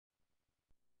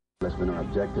That's been our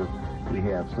objective. We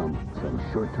have some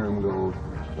short-term goals,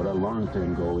 but our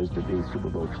long-term goal is to be Super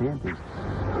Bowl champions.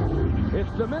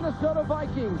 It's the Minnesota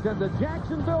Vikings and the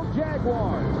Jacksonville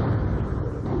Jaguars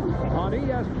on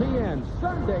ESPN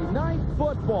Sunday Night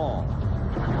Football.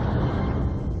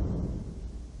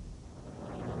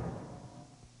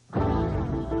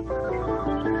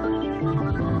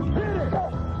 Hit it!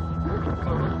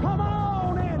 Come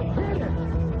on and hit it!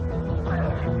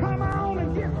 Come on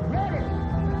and get ready!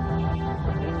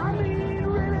 I mean,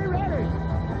 really ready!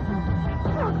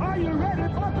 Are you ready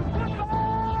for the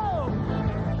football?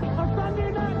 A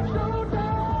Sunday night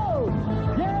showdown!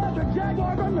 Yeah, the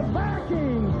Jaguars and the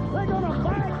Vikings! They're gonna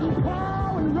fight and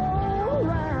claw and roll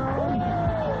around!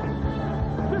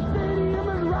 The stadium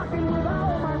is rocking with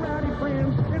all my rowdy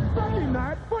friends. It's Sunday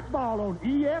Night Football on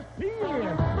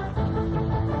ESPN.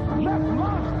 Let's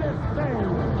launch this thing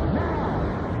now!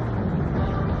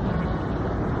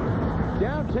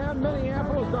 Downtown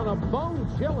Minneapolis on a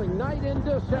bone-chilling night in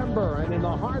December, and in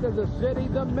the heart of the city,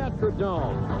 the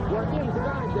Metrodome. We're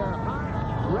inside there,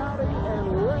 hot, rowdy,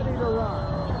 and ready to rock.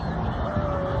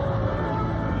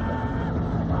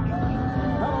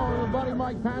 Hello, everybody.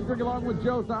 Mike Patrick along with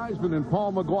Joe Theismann and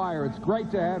Paul Maguire. It's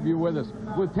great to have you with us.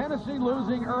 With Tennessee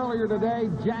losing earlier today,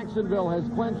 Jacksonville has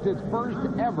clinched its first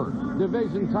ever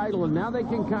division title, and now they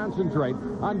can concentrate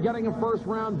on getting a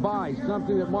first-round bye,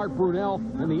 something that Mark Brunell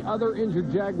and the other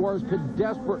injured Jaguars could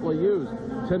desperately use.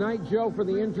 Tonight, Joe, for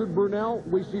the injured Brunell,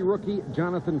 we see rookie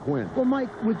Jonathan Quinn. Well,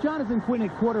 Mike, with Jonathan Quinn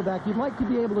at quarterback, you'd like to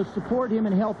be able to support him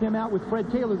and help him out with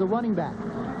Fred Taylor, the running back.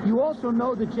 You also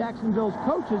know that Jacksonville's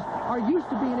coaches are used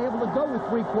to being able to go with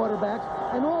three quarterbacks,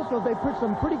 and also they put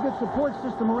some pretty good support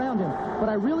system around him. But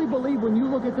I really believe when you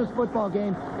look at this football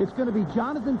game, it's going to be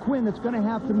Jonathan Quinn that's going to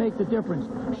have to make the difference.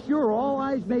 Sure, all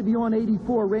eyes may be on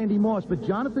 84, Randy Moss, but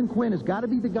Jonathan Quinn has got to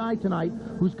be the guy tonight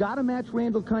who's got to match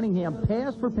Randall Cunningham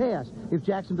pass for pass if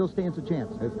Jacksonville stands a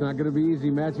chance. It's not going to be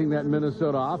easy matching that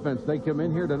Minnesota offense. They come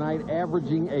in here tonight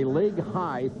averaging a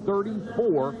league-high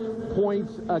 34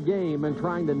 points a game and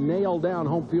trying to nail down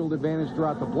home field advantage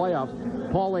throughout the playoffs.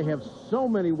 Paul, they have so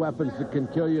many weapons that can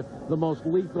kill you. The most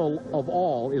lethal of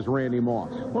all is Randy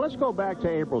Moss. Well, let's go back to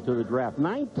April, to the draft.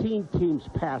 19 teams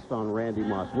passed on Randy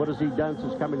Moss. What has he done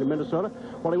since coming to Minnesota?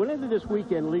 Well, he went into this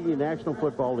weekend leading the National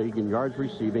Football League in yards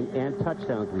receiving and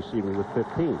touchdowns receiving with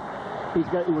 15. He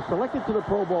was selected to the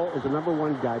Pro Bowl as the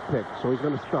 #1 guy picked, so he's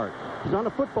going to start. He's on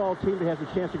a football team that has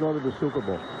a chance to go to the Super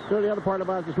Bowl. You know, the other part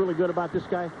about it that's really good about this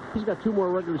guy? He's got 2 more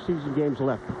regular season games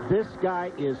left. This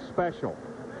guy is special.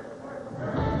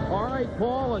 All right,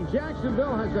 Paul, and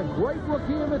Jacksonville has a great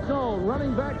rookie of its own,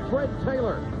 running back Fred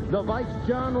Taylor. The Vikes'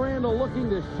 John Randall looking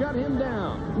to shut him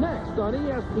down. Next on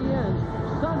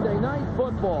ESPN's Sunday Night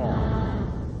Football.